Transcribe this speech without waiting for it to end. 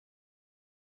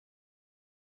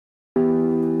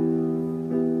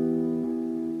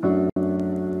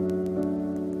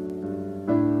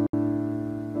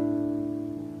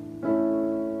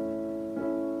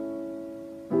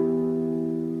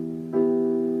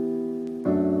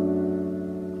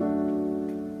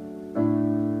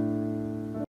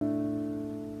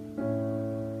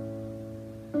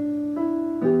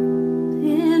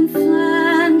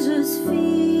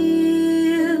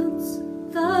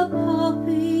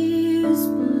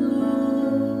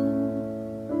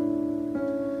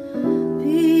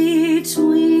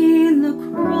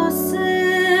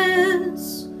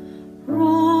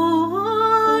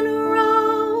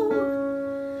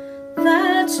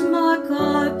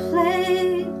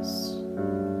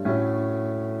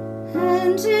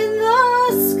in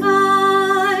the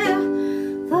sky,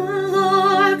 the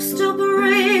lark still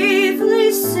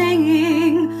bravely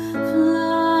singing, fly,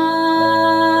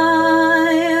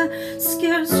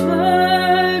 scarce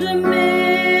heard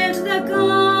amid the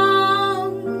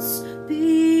guns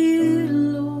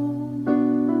below.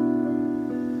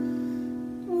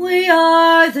 We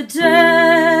are the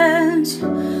dead,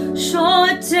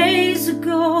 short days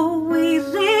ago we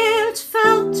lived,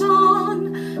 felt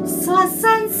dawn, saw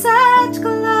sunset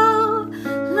glow,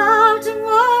 loved and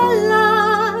were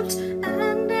loved,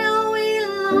 and now we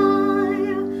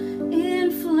lie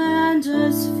in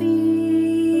Flanders Fields.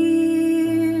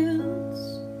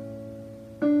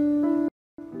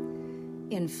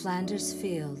 In Flanders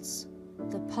Fields,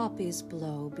 the poppies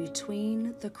blow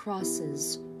between the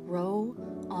crosses, row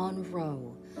on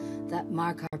row, that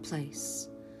mark our place.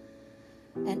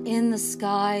 And in the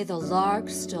sky the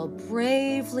larks still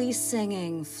bravely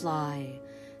singing fly,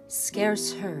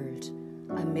 scarce heard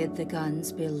amid the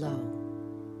guns below.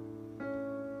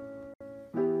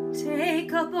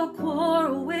 Take up a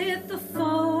quarrel with the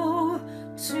foe,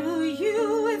 to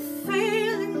you with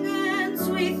failing hands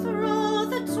we throw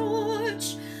the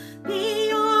torch, be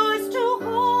yours to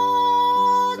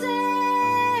hold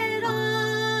it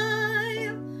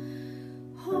high,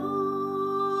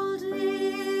 hold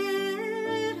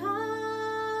it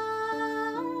high.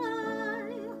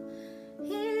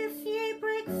 If ye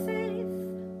break faith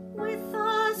with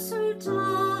us who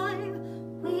die,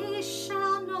 we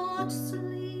shall not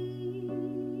sleep,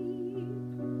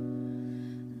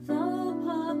 though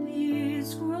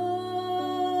poppies grow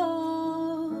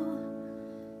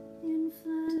in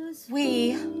Flanders.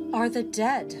 We are the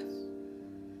dead.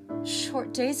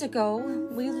 Short days ago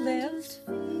we lived,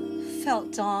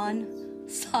 felt dawn,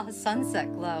 saw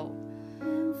sunset glow,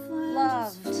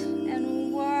 loved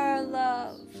and were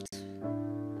loved,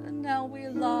 and now we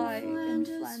lie in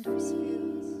Flanders Fields.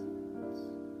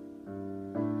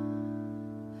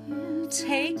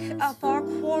 Take up our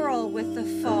quarrel with the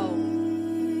foe,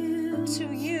 to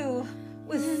you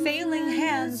with failing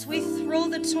hands we throw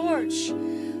the torch,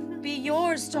 be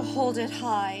yours to hold it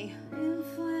high.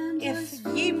 If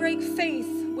ye break faith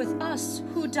with us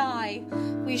who die,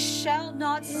 we shall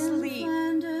not sleep,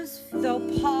 though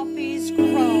poppies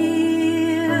grow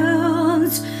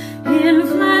In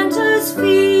Flanders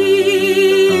Fields.